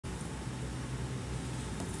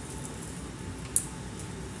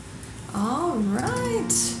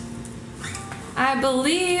right. I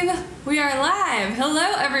believe we are live.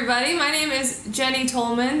 Hello, everybody. My name is Jenny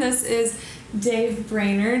Tolman. This is Dave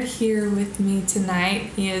Brainerd here with me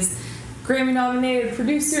tonight. He is Grammy-nominated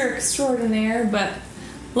producer extraordinaire, but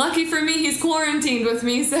lucky for me, he's quarantined with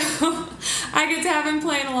me, so I get to have him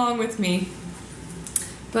playing along with me.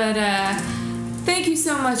 But thank you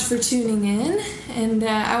so much for tuning in, and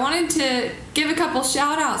I wanted to give a couple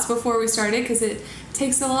shout-outs before we started because it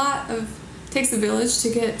takes a village to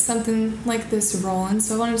get something like this rolling.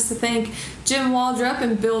 So I wanted to thank Jim Waldrop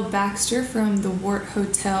and Bill Baxter from the Wort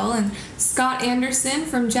Hotel, and Scott Anderson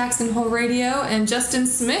from Jackson Hole Radio, and Justin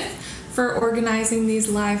Smith for organizing these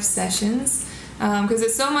live sessions, because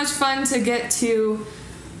it's so much fun to get to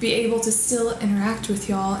be able to still interact with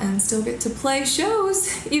y'all and still get to play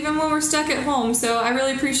shows even when we're stuck at home. So I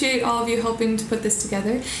really appreciate all of you helping to put this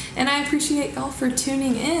together, and I appreciate y'all for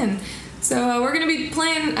tuning in. So we're going to be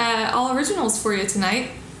playing all originals for you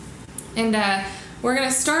tonight, and we're going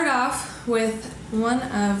to start off with one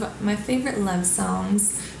of my favorite love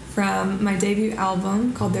songs from my debut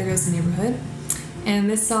album called There Goes the Neighborhood, and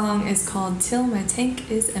this song is called Till My Tank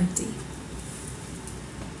Is Empty.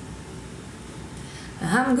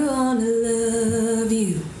 I'm gonna love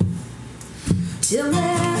you till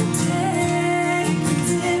my tank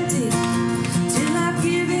is empty, till I've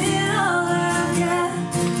given all I've got,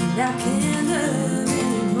 and I can't love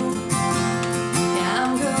anymore. Yeah,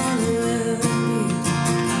 I'm gonna love you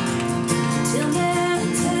till my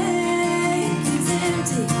tank is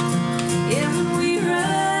empty. Yeah, when we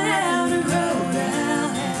run out of road, I'll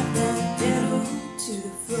have that pedal to the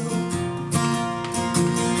floor.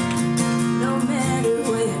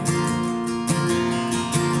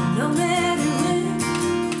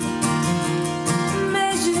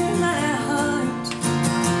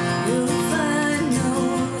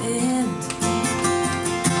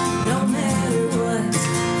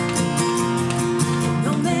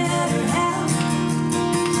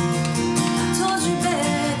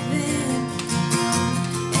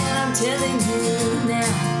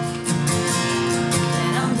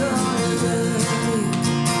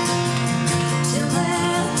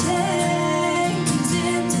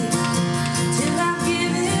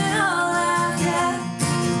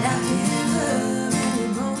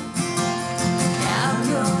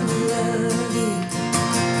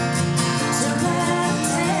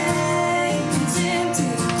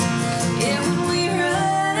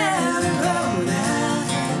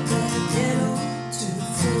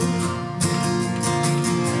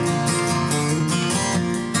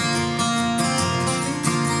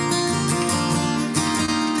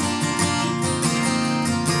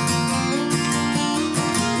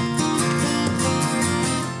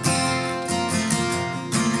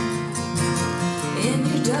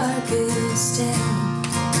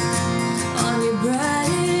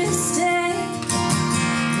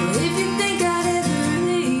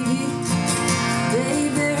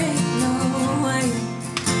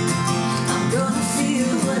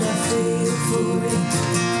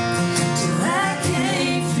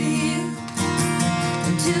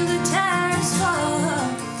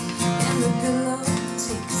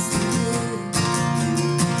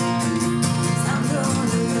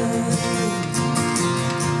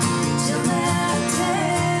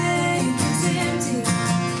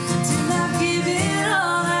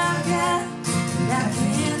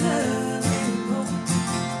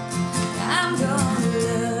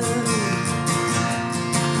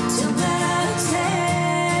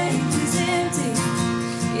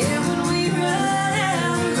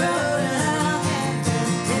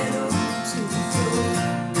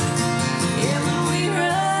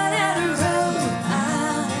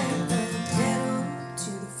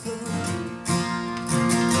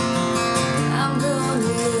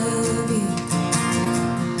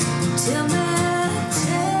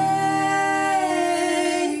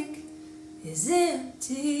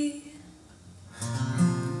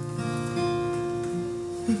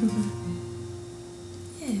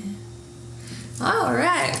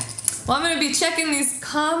 Checking these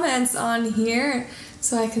comments on here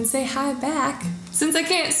so I can say hi back. Since I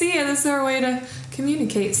can't see you, this is our way to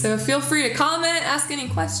communicate. So feel free to comment, ask any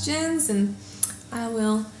questions, and I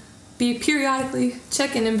will be periodically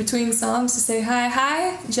checking in between songs to say hi.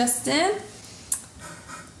 Hi, Justin.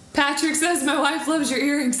 Patrick says, my wife loves your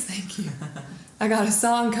earrings. Thank you. I got a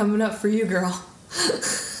song coming up for you, girl.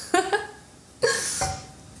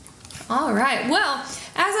 All right. Well,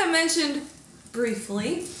 as I mentioned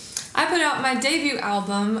briefly, I put out my debut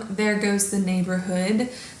album, There Goes the Neighborhood,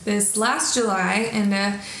 this last July, and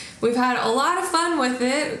we've had a lot of fun with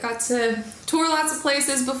it. We got to tour lots of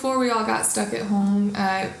places before we all got stuck at home.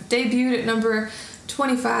 Debuted at number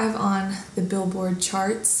 25 on the Billboard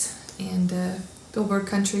charts and Billboard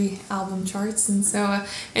Country album charts, and so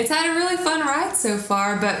it's had a really fun ride so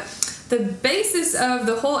far. But the basis of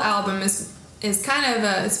the whole album is kind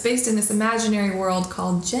of it's based in this imaginary world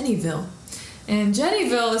called Jennyville. And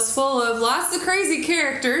Jennyville is full of lots of crazy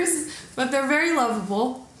characters, but they're very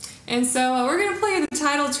lovable. And so we're going to play the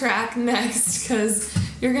title track next, because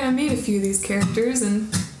you're going to meet a few of these characters,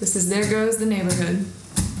 and this is There Goes the Neighborhood.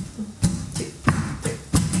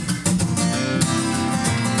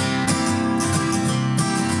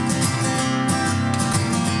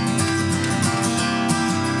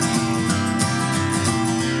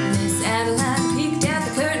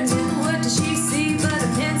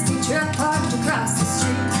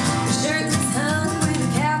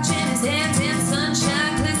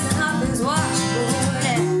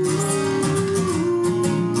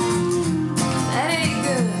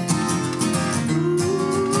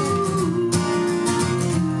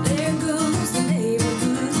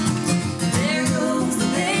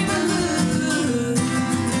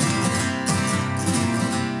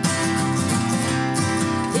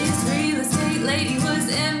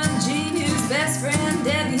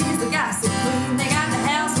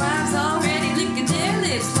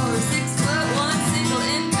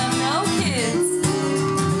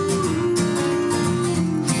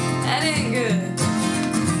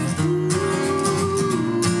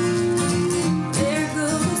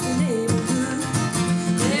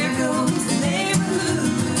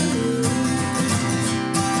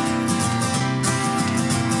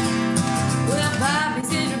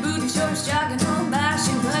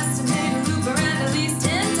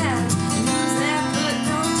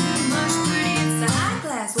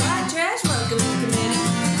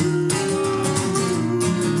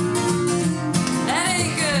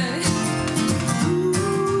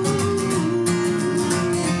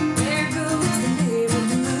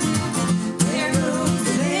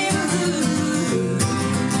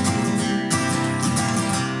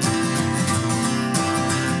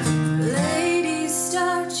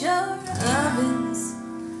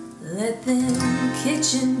 Let them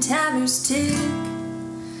kitchen timers tick.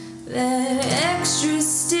 That extra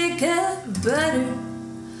stick of butter,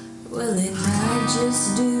 well, it might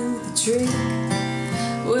just do the trick.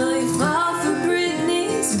 Will he fall for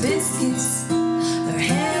Brittany's biscuits or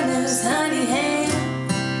Hannah's honey ham?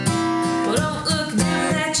 Well, don't look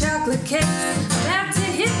now, that chocolate cake's about to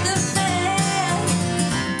hit the fan.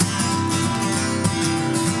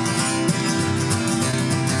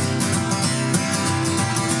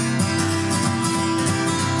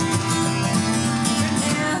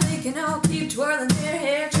 All keep twirling their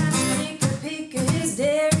hair, trying to sneak a peek at his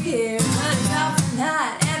derriere. But it's often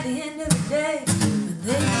hot at the end of the day when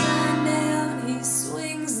they find out he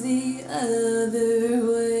swings the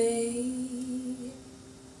other way.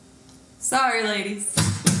 Sorry, ladies.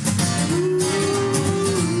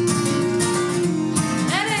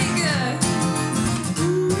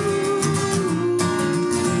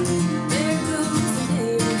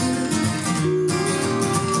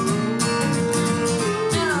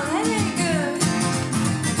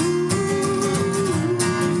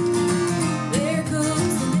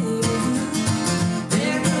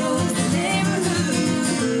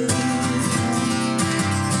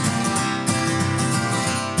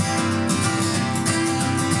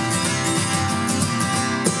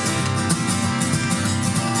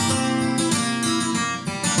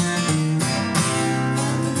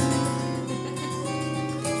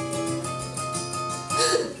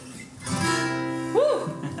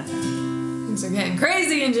 Things are getting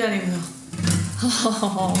crazy in Jennyville.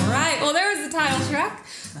 Alright, well there's the title track.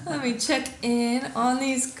 Let me check in on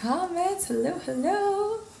these comments. Hello,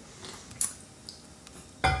 hello.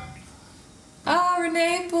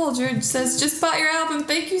 Renee Bulger says, just bought your album.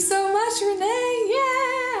 Thank you so much, Renee.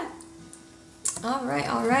 Yeah.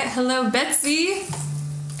 Alright. Hello, Betsy.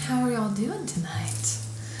 How are y'all doing tonight?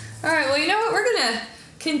 Alright, well, you know what? We're going to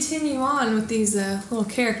continue on with these little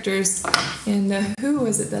characters. And who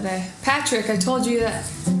was it that Patrick, I told you that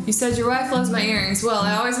you said your wife loves my earrings. Well,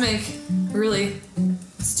 I always make a really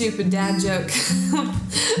stupid dad joke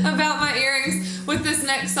about my earrings with this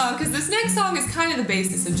next song, because this next song is kind of the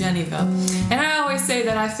basis of Jennyville. And I always say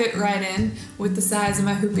that I fit right in with the size of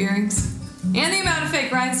my hoop earrings and the amount of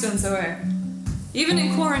fake rhinestones I wear. Even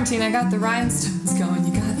in quarantine, I got the rhinestones going.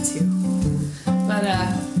 You got to. But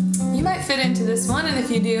you might fit into this one, and if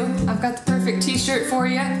you do, I've got the perfect t-shirt for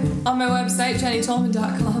you on my website,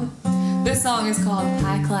 jennytolman.com. This song is called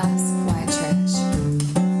High Class White Trash.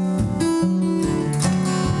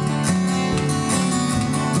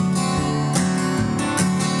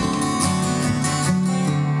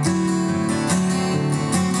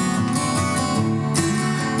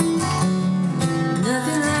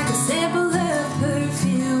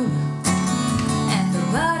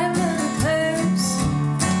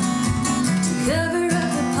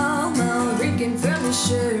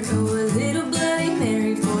 shirt, oh, a little Bloody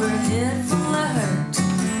Mary for a head full of hurt.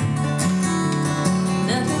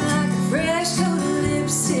 Nothing like a fresh coat of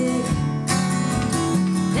lipstick,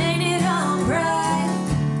 painted on bright.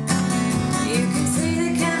 You can see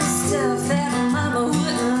the kind of stuff that my mama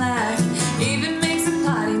wouldn't like, even makes a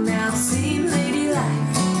potty mouth seem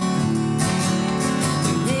ladylike.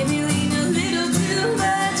 You made me lean a little too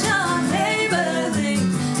much on Maybelline,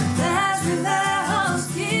 thighs rely on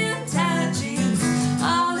skin-tight jeans.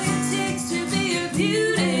 All it takes to be a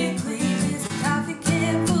beauty queen is a coffee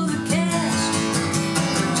can full of cash,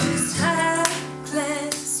 or just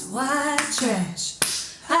high-class white trash.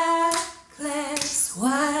 High-class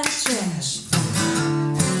white trash.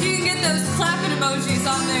 You can get those clapping emojis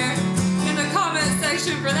on there in the comment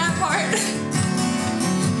section for that part.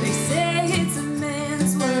 They say it's a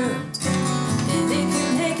man's world, and it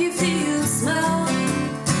can make you feel small.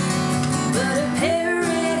 But a pair of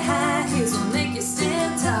red high heels will make you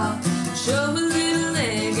stand tall. Show a little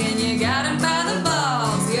leg, and you got 'em by the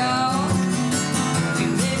balls, y'all. You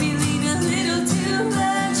made me lean a little too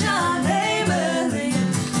much on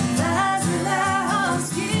Maybelline, thighs rely on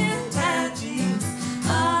skin-tight jeans.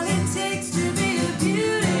 All it takes to be a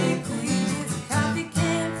beauty queen is a coffee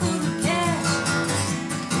can full of cash,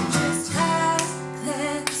 just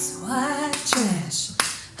high-class white trash.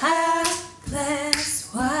 High-class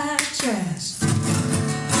white trash.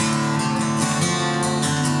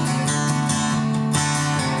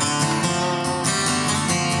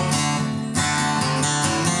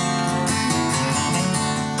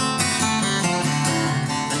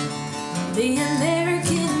 The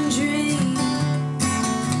American dream.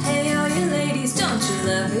 Hey, all you ladies, don't you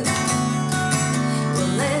love it? Well,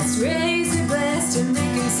 let's raise a glass to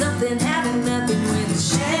making something happen, nothing with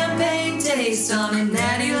champagne taste on a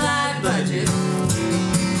natty light budget.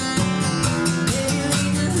 Maybe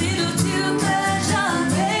lean a little too much on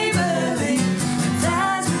Maybelline,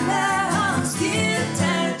 thighs rely on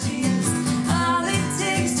skin-tight jeans. All it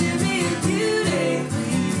takes to be a beauty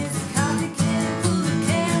queen is a coffee can full of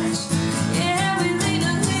cash. Yeah, we lean a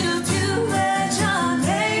little too much on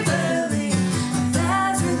Maybelline,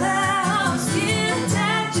 thighs rely on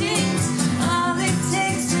skin-tight jeans. All it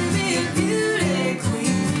takes to be a beauty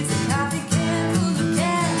queen is a coffee can full of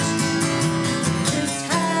cash, just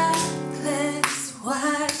high-class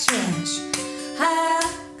white trash.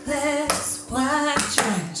 High-class white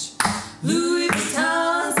trash. Louis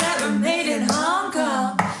Vuittons that were made in Hong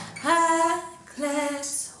Kong.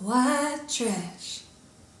 High-class white trash.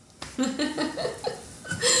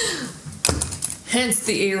 Hence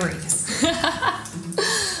the earrings.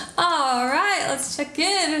 All right, let's check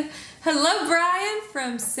in. Hello, Brian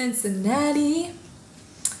from Cincinnati.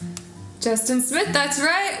 Justin Smith, that's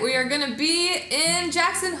right. We are going to be in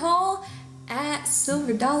Jackson Hole at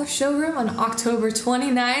Silver Dollar Showroom on October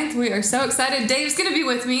 29th. We are so excited. Dave's going to be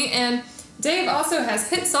with me, and Dave also has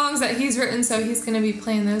hit songs that he's written, so he's going to be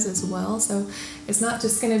playing those as well. So it's not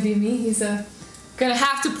just going to be me. He's going to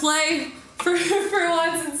have to play for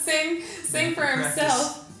once and sing for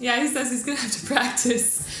himself. Yeah, he says he's going to have to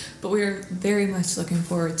practice, but we're very much looking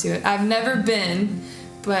forward to it. I've never been,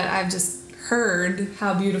 but I've just heard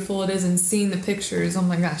how beautiful it is and seen the pictures. Oh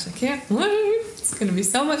my gosh, I can't wait. It's going to be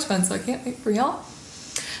so much fun, so I can't wait for y'all.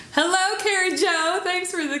 Hello, Carrie Jo. Thanks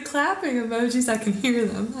for the clapping emojis. I can hear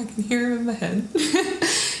them. I can hear them in my head.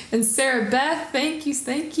 And Sarah Beth, thank you.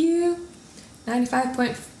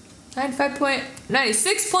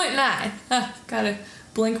 96.9. Gotta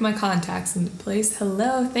blink my contacts into place.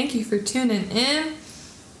 Hello, thank you for tuning in.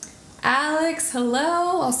 Alex,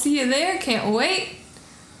 hello. I'll see you there. Can't wait.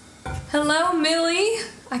 Hello, Millie.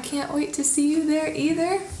 I can't wait to see you there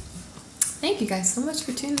either. Thank you guys so much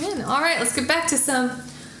for tuning in. All right, let's get back to some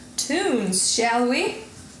tunes, shall we?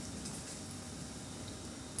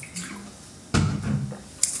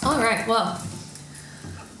 All right, well,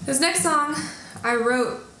 this next song I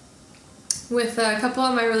wrote with a couple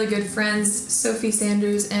of my really good friends, Sophie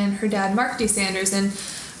Sanders and her dad, Mark D. Sanders. And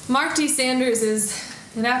Mark D. Sanders is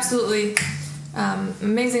an absolutely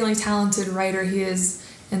amazingly talented writer. He is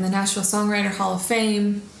in the National Songwriter Hall of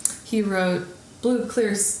Fame. He wrote Blue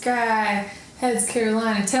Clear Sky, Heads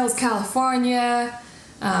Carolina, Tails California,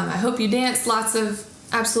 I Hope You Dance, lots of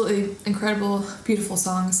absolutely incredible, beautiful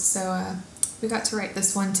songs. So we got to write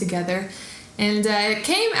this one together. And it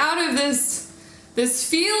came out of this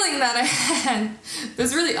feeling that I had,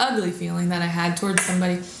 this really ugly feeling that I had towards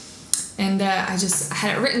somebody. And I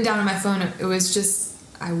had it written down on my phone. It was just,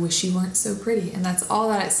 I wish you weren't so pretty. And that's all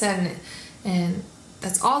that it said. And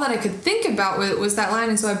that's all that I could think about was that line.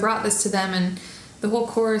 And so I brought this to them, and the whole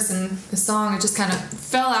chorus and the song, it just kind of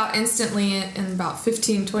fell out instantly in about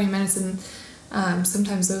 15, 20 minutes. And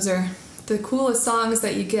Sometimes those are the coolest songs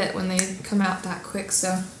that you get when they come out that quick.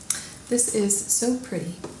 So this is So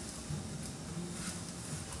Pretty.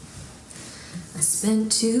 I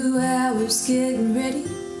spent 2 hours getting ready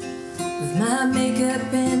with my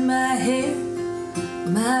makeup and my hair.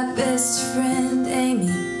 My best friend Amy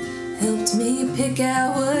helped me pick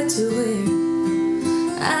out what to wear.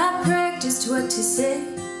 I practiced what to say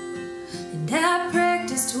and I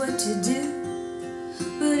practiced what to do,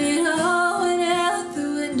 but it all went out the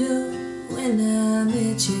window when I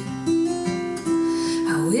met you.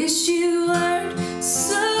 I wish you weren't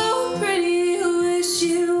so pretty, I wish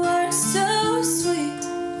you weren't so sweet.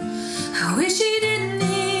 I wish he didn't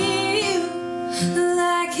need you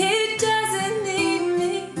like he doesn't need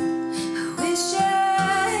me. I wish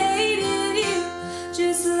I hated you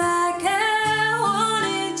just like I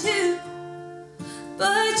wanted to,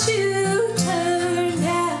 but you turned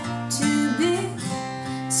out to be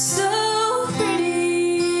so pretty.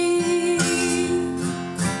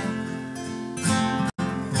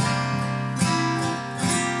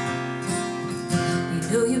 You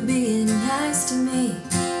know you're being nice to me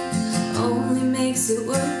only makes it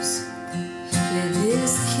worse. It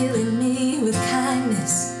is killing me with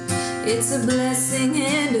kindness. It's a blessing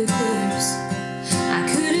and a curse. I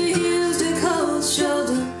could have used a cold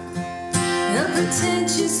shoulder, a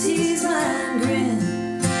pretentious he's mine grin,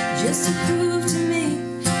 just to prove to me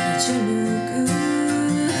that you're no good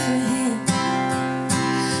for him.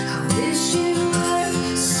 I wish you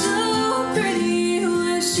were so pretty, I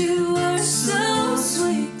wish you were so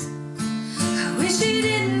sweet. I wish he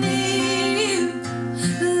didn't need you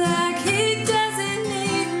like he doesn't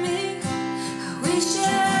need me. I wish I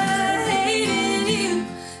hated you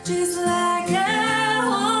just like I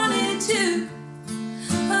wanted to,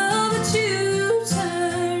 oh, but you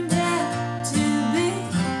turned out to be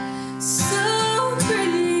so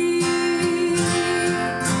pretty. I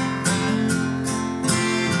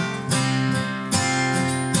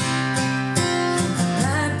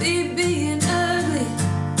might be being ugly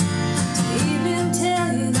to even tell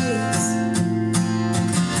you this,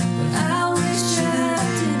 but I wish I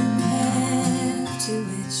didn't have to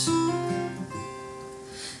wish.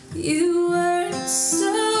 You weren't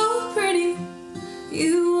so pretty,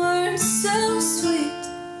 you weren't so sweet.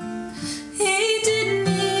 He didn't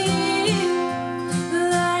need you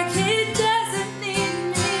like he doesn't need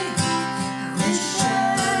me. I wish I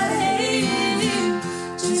hated you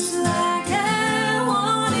just like I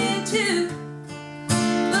wanted to,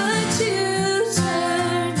 but you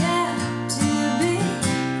turned out to be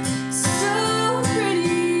so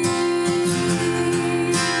pretty.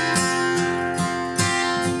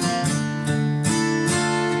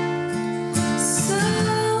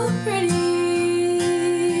 So pretty.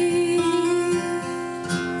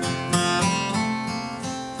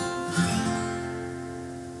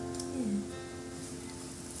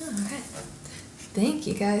 Alright. Thank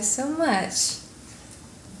you guys so much.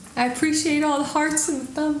 I appreciate all the hearts and the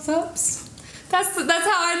thumbs ups. That's how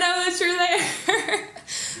I know that you're there.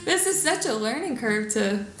 This is such a learning curve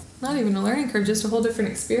to, not even a learning curve, just a whole different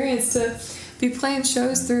experience to be playing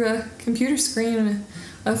shows through a computer screen and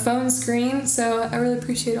a phone screen. So I really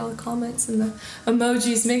appreciate all the comments and the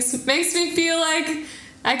emojis. Makes me feel like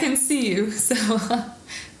I can see you. So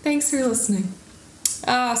thanks for listening.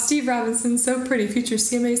 Steve Robinson, So Pretty, future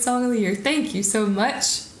CMA Song of the Year. Thank you so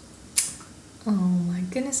much. Oh my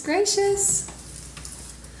goodness gracious.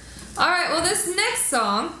 Alright, well this next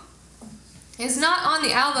song is not on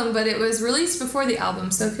the album, but it was released before the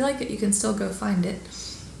album, so if you like it, you can still go find it.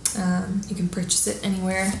 You can purchase it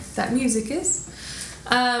anywhere that music is.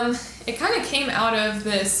 It kind of came out of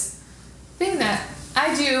this thing that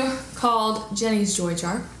I do called Jenny's Joy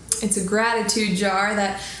Jar. It's a gratitude jar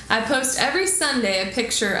that I post every Sunday, a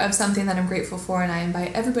picture of something that I'm grateful for, and I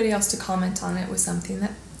invite everybody else to comment on it with something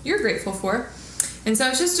that you're grateful for. And so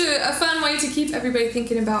it's just a fun way to keep everybody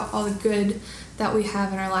thinking about all the good that we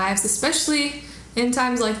have in our lives, especially in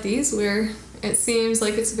times like these where it seems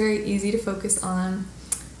like it's very easy to focus on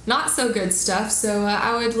not so good stuff. So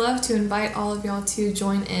I would love to invite all of y'all to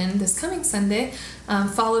join in this coming Sunday.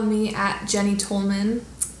 Follow me at Jenny Tolman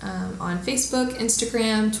on Facebook,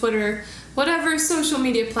 Instagram, Twitter, whatever social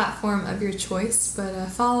media platform of your choice. But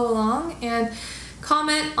follow along and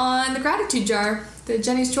comment on the gratitude jar, the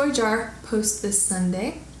Jenny's Joy Jar post this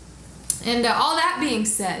Sunday. And all that being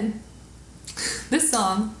said, this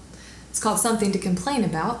song is called Something to Complain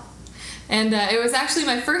About. And it was actually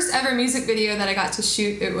my first ever music video that I got to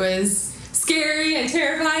shoot. It was scary and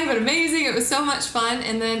terrifying, but amazing. It was so much fun.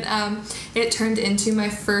 And then it turned into my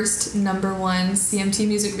first #1 CMT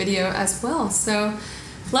music video as well. So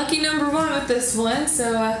lucky #1 with this one.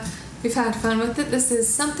 So we've had fun with it. This is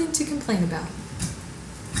Something to Complain About.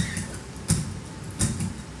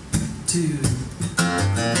 2.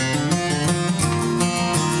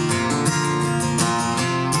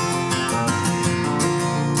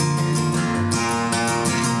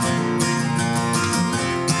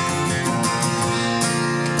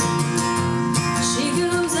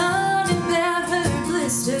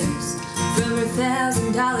 From her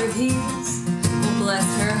 $1,000 heels. Well, bless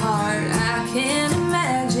her heart, I can't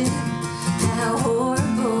imagine how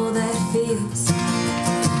horrible that feels.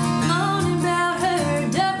 Moaning about her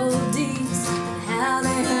double D's and how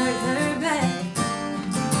they hurt her back.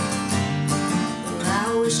 Well,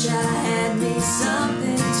 I wish I had me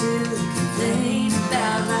something to complain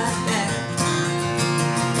about like that.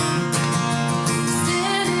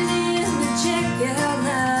 Standing in the checkout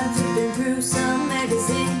line, flipping through some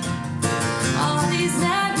magazine. All these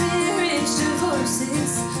nightmarish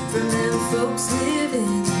divorces from them folks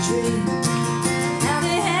living the dream. Now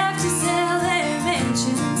they have to sell their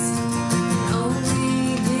mansions and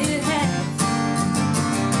only get half.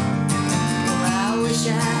 Well, I wish I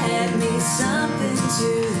had me something to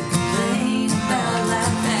complain about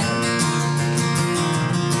like that.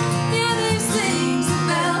 Yeah, there's things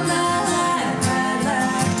about my life I'd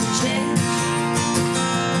like to change.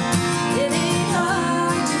 It ain't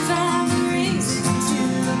hard to find the reason to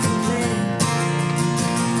complain,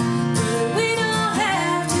 but we don't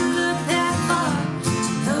have to look that far to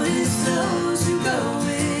notice those who go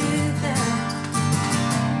without.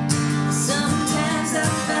 Sometimes I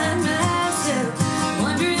find myself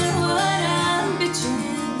wondering what I'm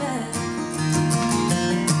bitching about.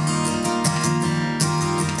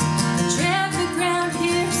 The traffic round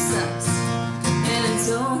here sucks, and it's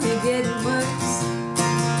only getting worse.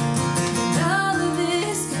 All of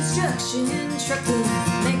this construction trucking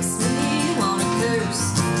makes me wanna curse.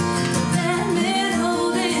 That man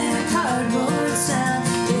holding a cardboard sign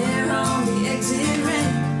there on the exit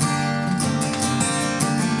ramp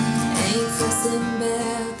ain't fussing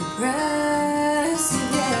about the price of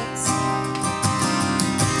gas.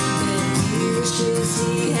 But he wishes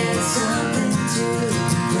he had something to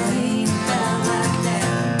complain about like that.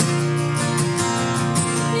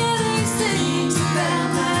 Yeah, there's things about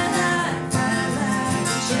my life I'd like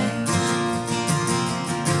to change.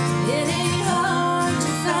 It ain't hard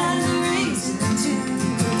to find a reason to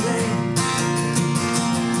complain,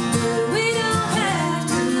 but we don't have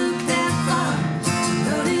to look that far to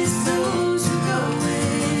notice those who go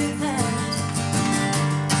without.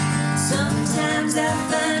 Sometimes I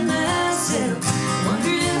find myself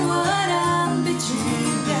wondering what I'm bitching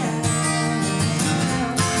about.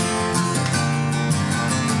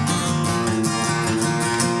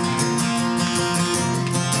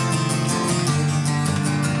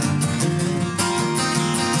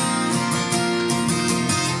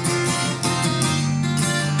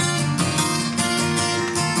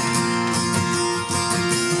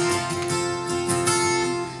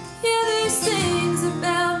 Yeah, there's things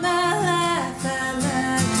about my life I'd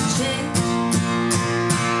like to change,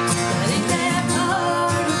 but ain't that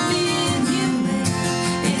part of being human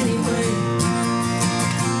anyway?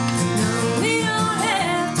 No, we don't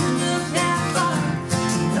have to look that far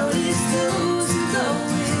to notice those who go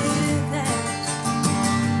without.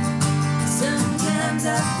 Sometimes I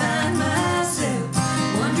find myself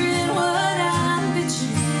wondering what I'm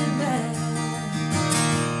bitching about.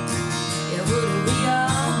 Yeah, what are we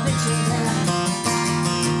all bitching about?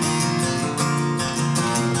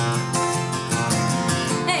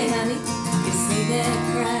 Hey honey, you see that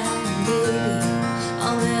crying baby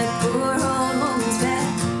on that poor old woman's back?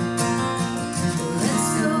 Let's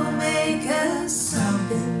go make us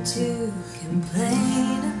something to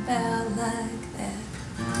complain about like that.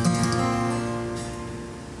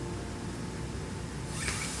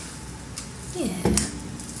 Yeah.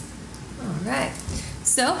 All right.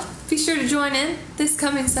 So be sure to join in this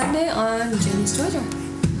coming Sunday on Jenny's Toy Jar.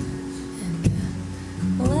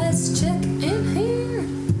 And let's check in here.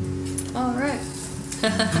 All right.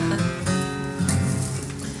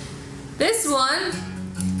 This one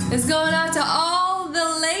is going out to all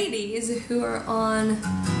the ladies who are on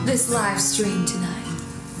this live stream tonight.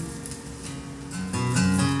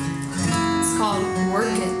 It's called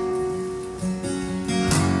Work It.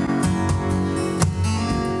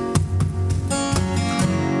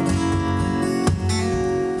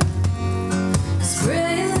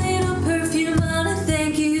 Spray a little perfume on a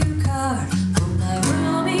thank you card for my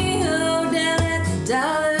Romeo down at the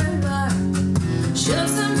dollar bar. Show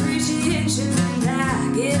some appreciation and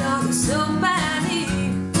I get all the soap I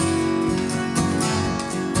need.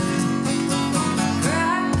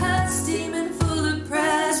 Crock pot steaming full of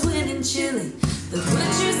prize winning chili. The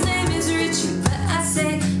butcher's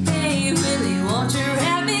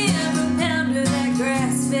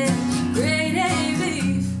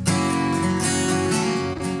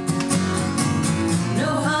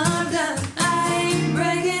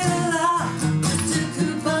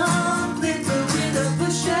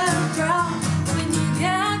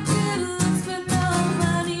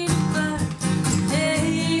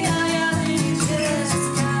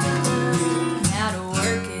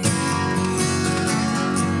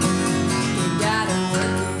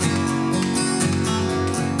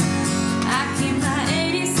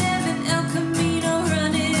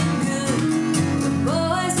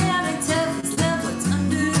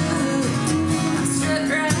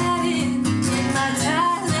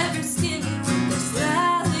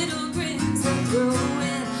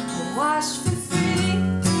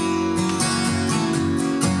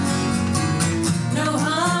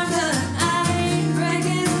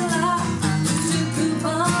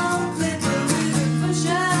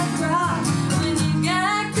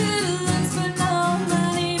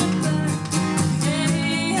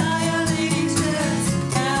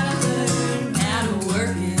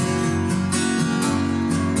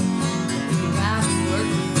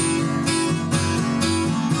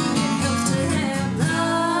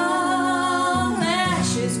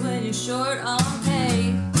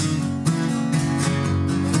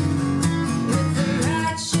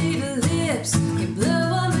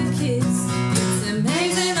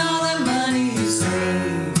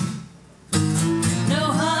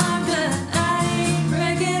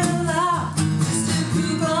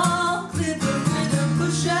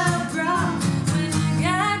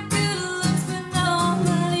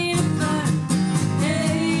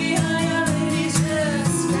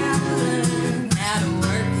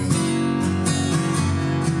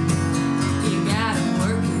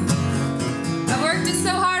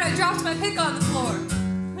pick on the floor.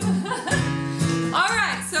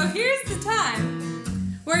 Alright, so here's the time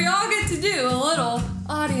where y'all get to do a little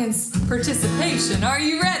audience participation. Are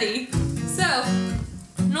you ready? So,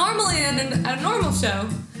 normally at a normal show,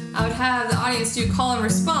 I would have the audience do call and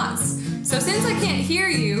response. So since I can't hear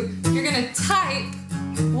you, you're gonna type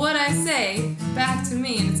what I say back to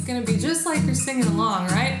me, and it's gonna be just like you're singing along,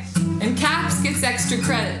 right? And Caps gets extra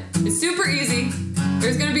credit. It's super easy.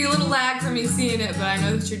 There's gonna be a little lag for me seeing it, but I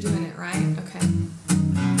know that you're doing it, right? Okay.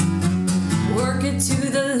 Work it to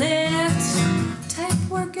the left. Type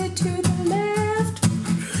work it to the left.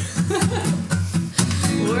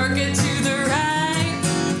 Work it to the right.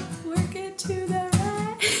 Work it to the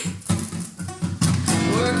right.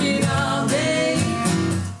 Work it all day.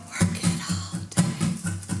 Work it all day.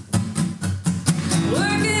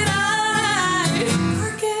 Work it all night.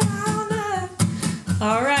 Work it all night.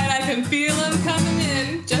 All right, I can feel them coming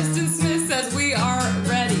in. Justin Smith says we are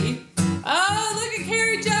ready. Oh, look at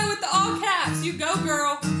Carrie Jo with the all caps. You go,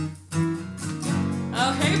 girl.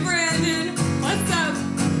 Oh, hey, Brandon. What's up?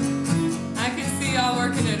 I can see y'all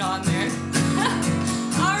working it on there.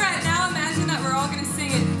 All right, now imagine that we're all going to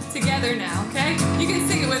sing it together now, okay? You can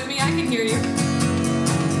sing it with me. I can hear you.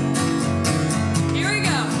 Here we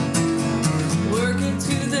go. Work it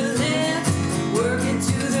to the left. Work it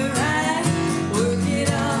to the right. Work it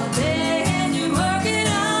all day and you work it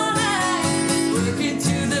all night. Work it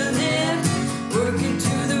to the left. Work it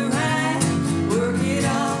to the right. Work it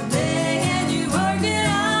all day and you work it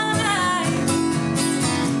all night.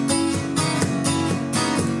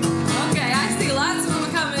 Okay, I see lots of them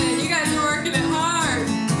coming in. You guys are working it hard.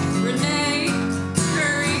 Renee,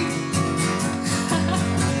 Curry,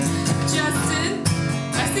 Justin.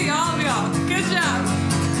 I see all of y'all. Good job.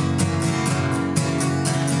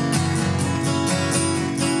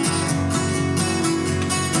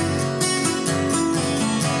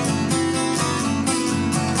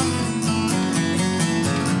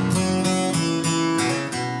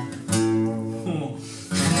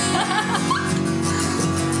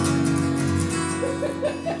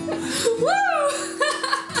 Woo!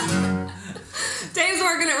 Dave's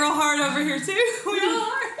working it real hard over here too. We all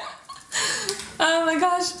are. Oh my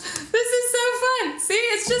gosh, this is so fun. See,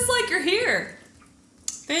 it's just like you're here.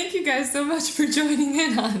 Thank you guys so much for joining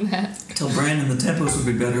in on that. Tell Brandon the tempos would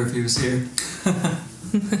be better if he was here.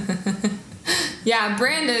 Yeah,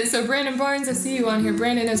 Brandon. So Brandon Barnes, I see you on here.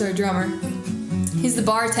 Brandon is our drummer. He's the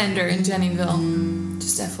bartender in Jennyville.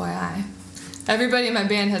 Just FYI. Everybody in my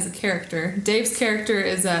band has a character. Dave's character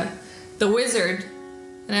is the wizard.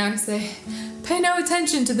 And I always say, pay no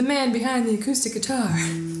attention to the man behind the acoustic guitar.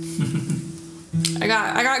 I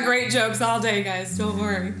got great jokes all day, guys. Don't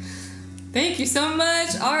worry. Thank you so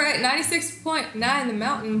much. All right, 96.9 The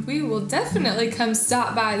Mountain. We will definitely come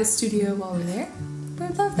stop by the studio while we're there.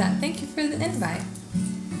 We'd love that. Thank you for the invite.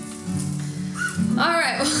 All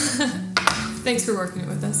right. Thanks for working it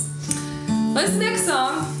with us. This next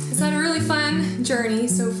song has had a really fun journey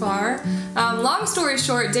so far. Long story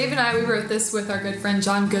short, Dave and I, we wrote this with our good friend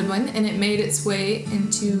John Goodwin, and it made its way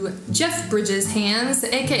into Jeff Bridges' hands,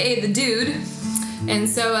 aka The Dude. And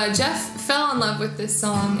so Jeff fell in love with this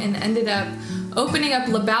song and ended up opening up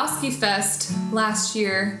Lebowski Fest last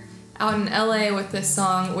year out in LA with this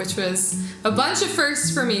song, which was a bunch of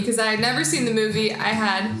firsts for me because I had never seen the movie. I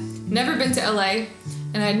had never been to LA,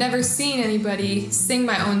 and I'd never seen anybody sing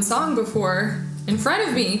my own song before in front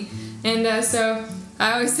of me. And so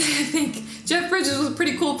I always say I think Jeff Bridges was a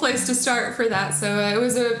pretty cool place to start for that. So it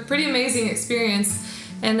was a pretty amazing experience.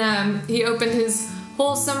 And he opened his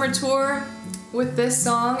whole summer tour with this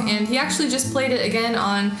song, and he actually just played it again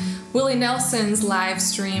on Willie Nelson's live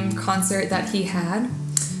stream concert that he had.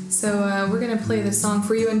 So we're gonna play this song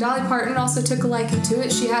for you, and Dolly Parton also took a liking to it.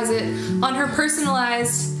 She has it on her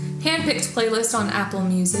personalized handpicked playlist on Apple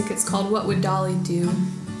Music. It's called What Would Dolly Do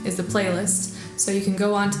is the playlist. So you can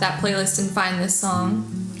go onto that playlist and find this song.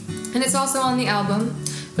 And it's also on the album.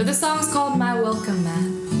 But the song's called My Welcome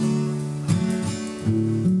Mat.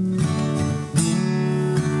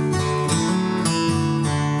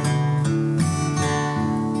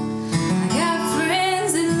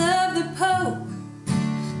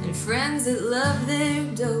 That love their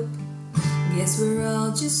dope. Guess we're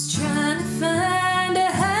all just trying to find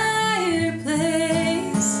a higher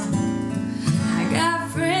place. I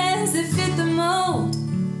got friends that fit the mold,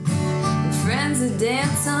 and friends that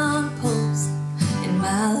dance on poles. In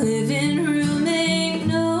my living room ain't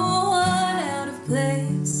no one out of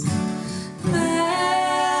place.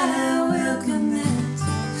 My welcome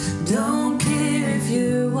mat. Don't care if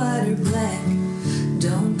you're white or black.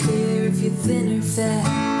 Don't care if you're thin or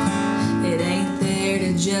fat. It ain't there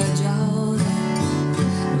to judge all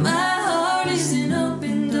that. My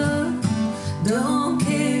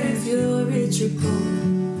rich or poor.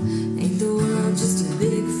 Ain't the world just a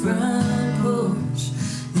big front porch?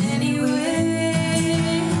 Anyway,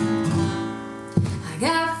 I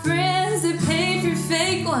got friends that paid for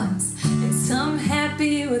fake ones, and some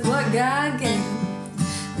happy with what God gave them.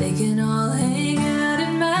 They can all hang out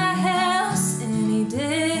in my house any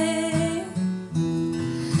day.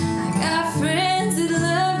 I got friends that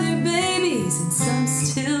love their babies, and some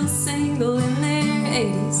still single in their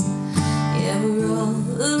 80s. Yeah, we're all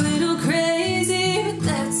a little crazy, but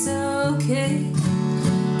that's okay.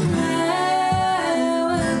 I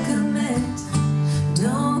welcome it.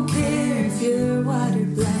 Don't care if you're white or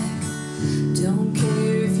black. Don't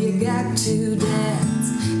care if you got two dads.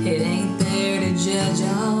 It ain't there to judge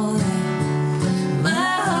all that.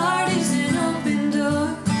 My heart is an open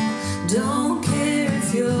door. Don't care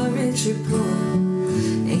if you're rich or poor.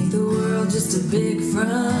 Ain't the world just a big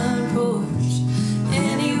front porch?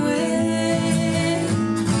 Anyway,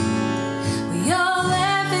 we all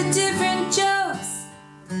laugh at different jokes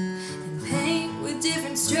and paint with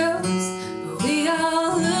different strokes, but we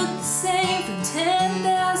all look the same from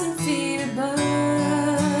 10,000 feet above.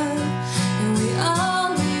 And we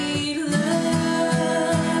all need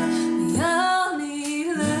love. We all need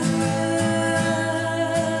love.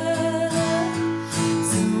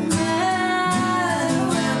 So I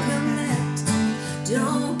welcome that.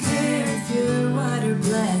 Don't care if you're white or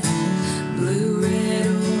black, blue, red,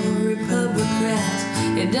 or Republican.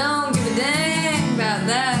 You don't give a dang about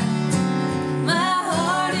that. My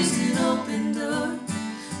heart is an open door.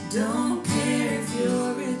 Don't care if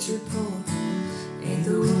you're rich or poor. Ain't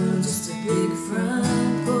the world just a big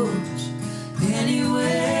front porch?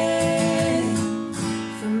 Anyway,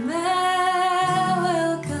 from my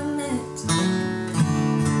welcome it.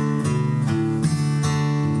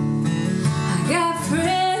 I got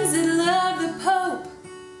friends that love the Pope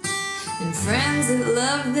and friends that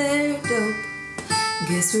love their dope.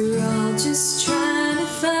 Guess we're all just trying to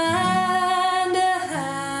find a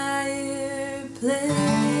higher place.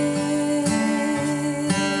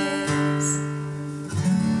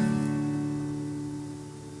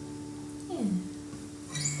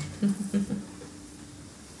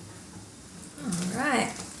 All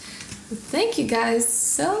right. Thank you guys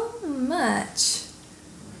so much.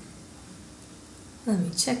 Let me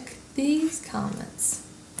check these comments.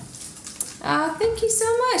 Thank you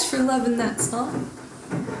so much for loving that song.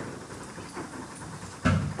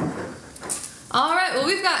 All right, well,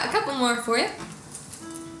 we've got a couple more for you.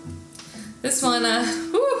 This one,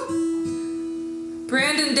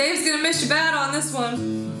 Brandon, Dave's gonna miss you bad on this one.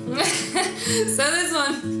 So this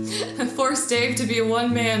one forced Dave to be a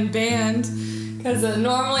one-man band because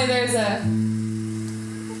normally there's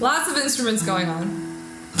lots of instruments going on,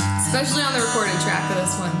 especially on the recorded track of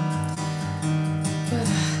this one. But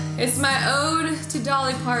it's my ode to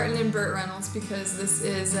Dolly Parton and Burt Reynolds because this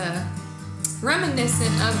is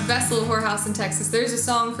reminiscent of Best Little Whorehouse in Texas. There's a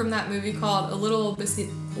song from that movie called A Little Old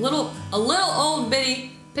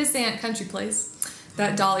Bitty Pissant Country Place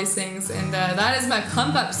that Dolly sings, and that is my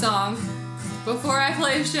pump-up song. Before I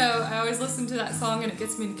play a show, I always listen to that song and it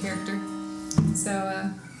gets me into character.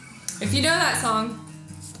 So, if you know that song,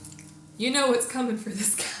 you know what's coming for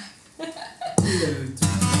this guy.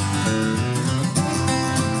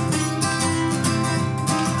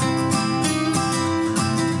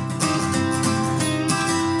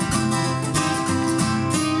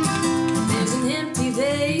 There's an empty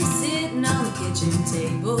vase sitting on the kitchen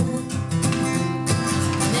table.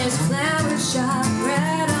 There's a flower shop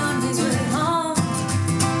right on his way home.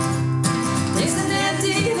 There's an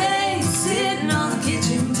empty vase sitting on the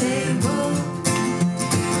kitchen table.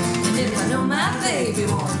 And if I know my baby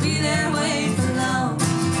won't be there waiting for long,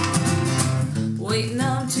 waiting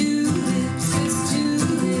on tulips, 'cause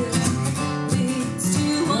tulips leads to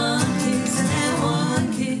one kiss, and that one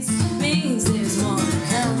kiss means there's more to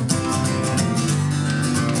come.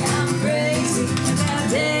 I'm crazy about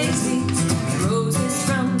daisies, roses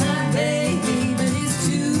from my baby, but his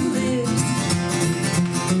tulips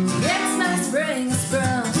gets my spring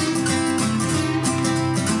sprung.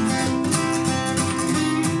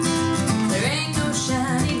 There ain't no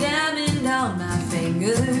shiny diamond on my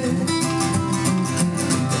finger,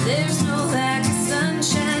 but there's no lack of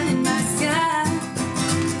sunshine in my sky.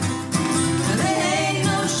 There ain't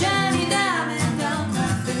no shiny diamond on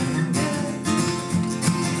my finger,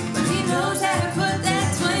 but he knows how to put that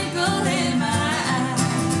twinkle in my eye.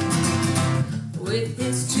 With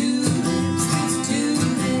his tulips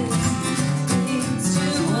leads to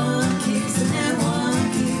one kiss, and that one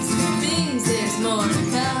kiss means there's more to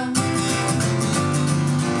come.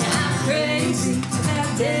 I'm crazy about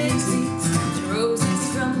days.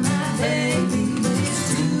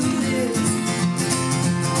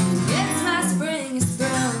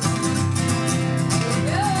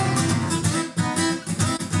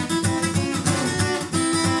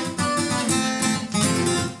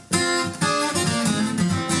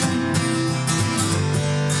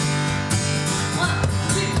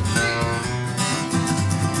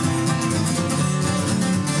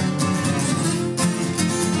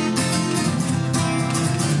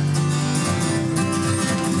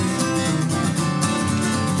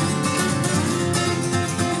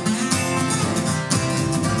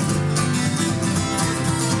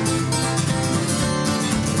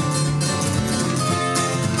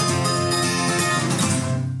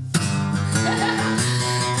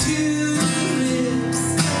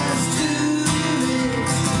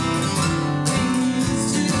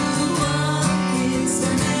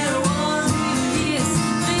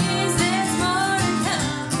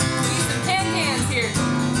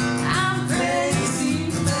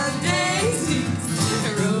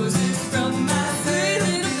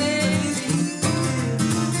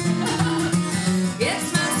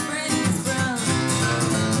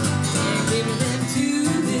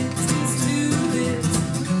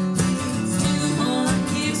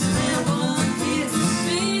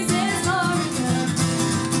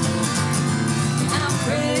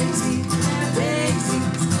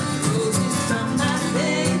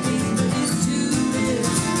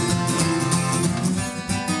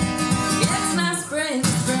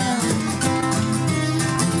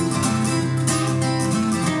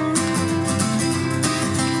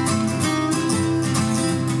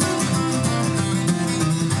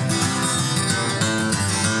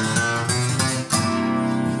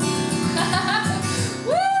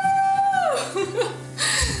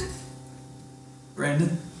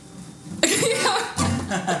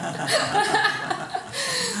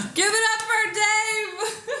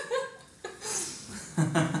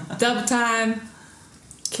 double time,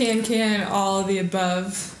 can, all of the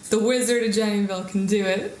above. The Wizard of Jennyville can do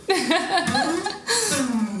it.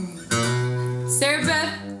 Sarah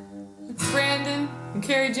Beth, Brandon, and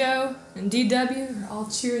Carrie Jo, and DW are all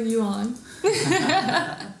cheering you on.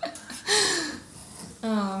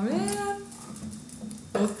 Oh man.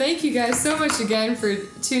 Well, thank you guys so much again for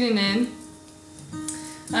tuning in.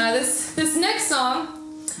 This next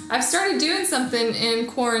song, I've started doing something in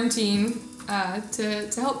quarantine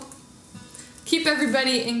to help keep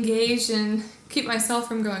everybody engaged and keep myself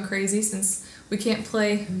from going crazy since we can't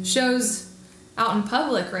play shows out in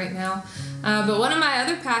public right now. But one of my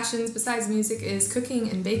other passions besides music is cooking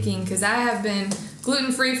and baking, because I have been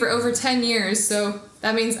gluten-free for over 10 years, so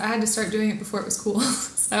that means I had to start doing it before it was cool.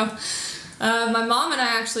 So my mom and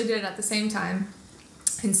I actually did it at the same time,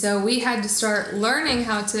 and so we had to start learning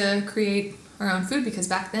how to create our own food, because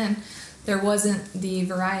back then there wasn't the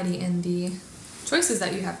variety and the choices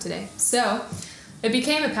that you have today. So it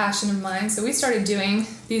became a passion of mine, so we started doing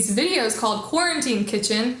these videos called Quarantine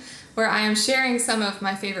Kitchen, where I am sharing some of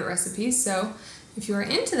my favorite recipes. So if you are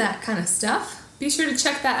into that kind of stuff, be sure to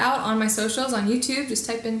check that out on my socials on YouTube. Just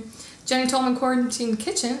type in Jenny Tolman Quarantine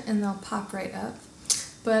Kitchen and they'll pop right up.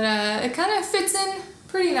 But it kind of fits in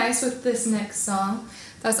pretty nice with this next song.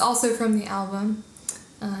 That's also from the album.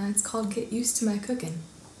 It's called Get Used to My Cooking.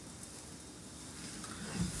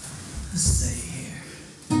 Let's see here.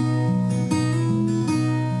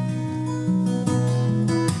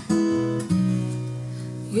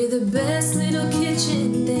 You're the best little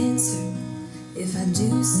kitchen dancer, if I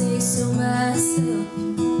do say so myself.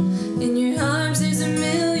 In your arms there's a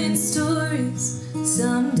million stories,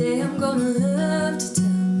 someday I'm gonna love to tell.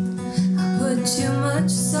 I put too much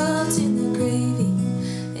salt in the gravy,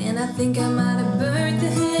 and I think I might have burnt the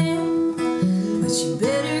ham. But you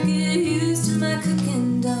better get used to my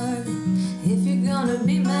cooking, darling, if you're gonna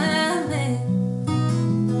be my man.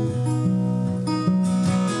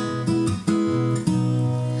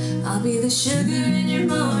 I'll be the sugar in your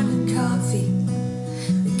morning coffee,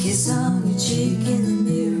 the kiss on your cheek in the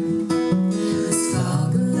mirror, this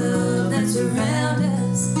fog of love that's around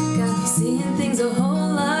us got me seeing things a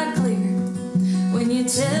whole lot clearer. When you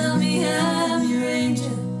tell me I'm your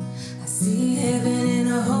angel, I see heaven in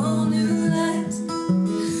a whole new light.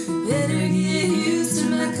 You better get used to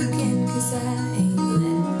my cooking, 'cause I ain't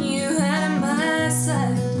letting you out of my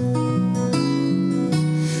sight.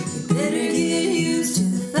 You better get used to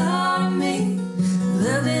the thought of me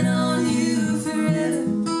loving on you forever.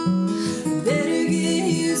 You better get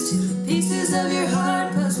used to the pieces of your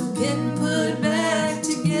heart puzzle getting put back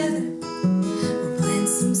together. We'll plant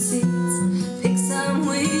some seeds, pick some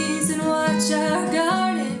weeds, and watch our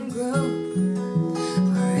garden grow.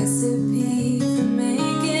 Our recipe for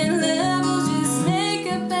making love will just make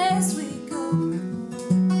up as we go.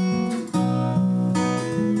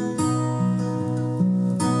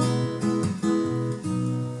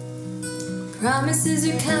 Promises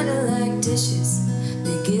are kinda like dishes,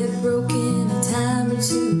 they get broken a time or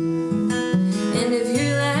two. And if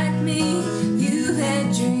you're like me, you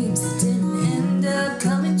had dreams that didn't end up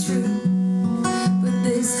coming true. But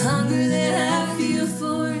this hunger that I feel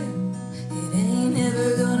for it ain't ever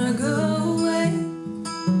gonna go away.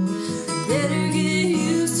 You better get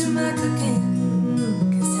used to my cooking,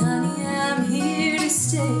 'cause honey, I'm here to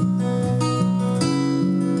stay.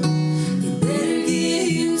 You better get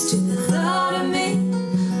used to the thought of me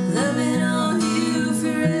loving on you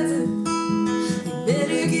forever. You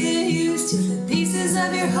better get used to the pieces of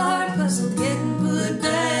your heart puzzle getting put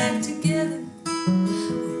back together.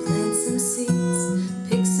 We'll plant some seeds,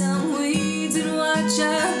 pick some weeds, and watch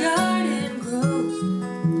our garden grow.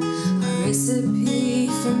 Our recipe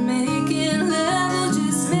for making love will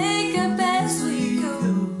just make up as we go.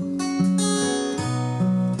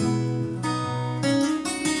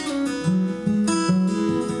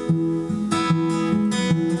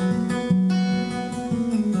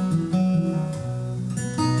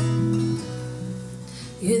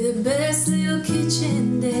 You're the best little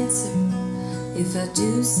kitchen dancer, if I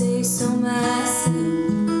do say so myself.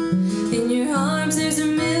 In your arms there's a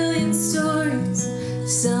million stories,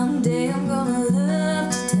 someday I'm gonna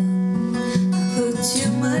love to tell. I put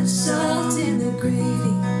too much salt in the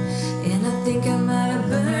gravy, and I think I might have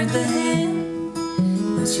burnt the ham.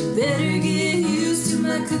 But you better get used to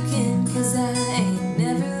my cooking, 'cause I ain't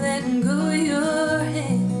never letting go of your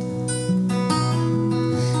hand.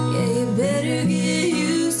 Yeah, you better get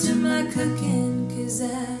used to my cooking, 'cause I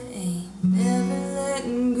ain't never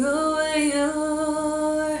letting go of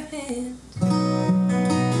your hand.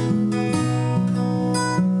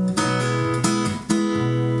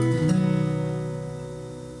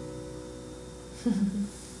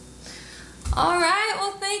 All right,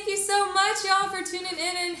 well, thank you so much, y'all, for tuning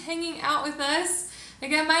in and hanging out with us.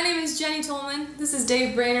 Again, my name is Jenny Tolman. This is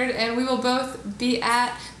Dave Brainerd, and we will both be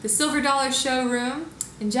at the Silver Dollar Showroom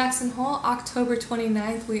in Jackson Hole, October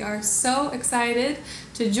 29th. We are so excited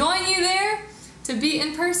to join you there, to be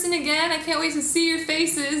in person again. I can't wait to see your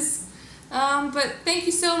faces. But thank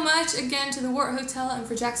you so much again to the Wort Hotel and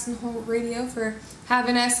for Jackson Hole Radio for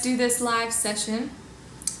having us do this live session.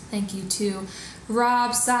 Thank you to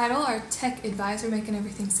Rob Seidel, our tech advisor, making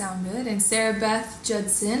everything sound good, and Sarah Beth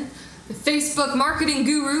Judson, the Facebook marketing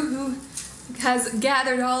guru who has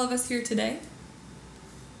gathered all of us here today.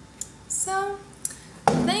 So,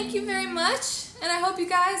 thank you very much, and I hope you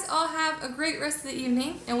guys all have a great rest of the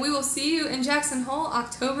evening, and we will see you in Jackson Hole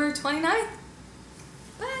October 29th.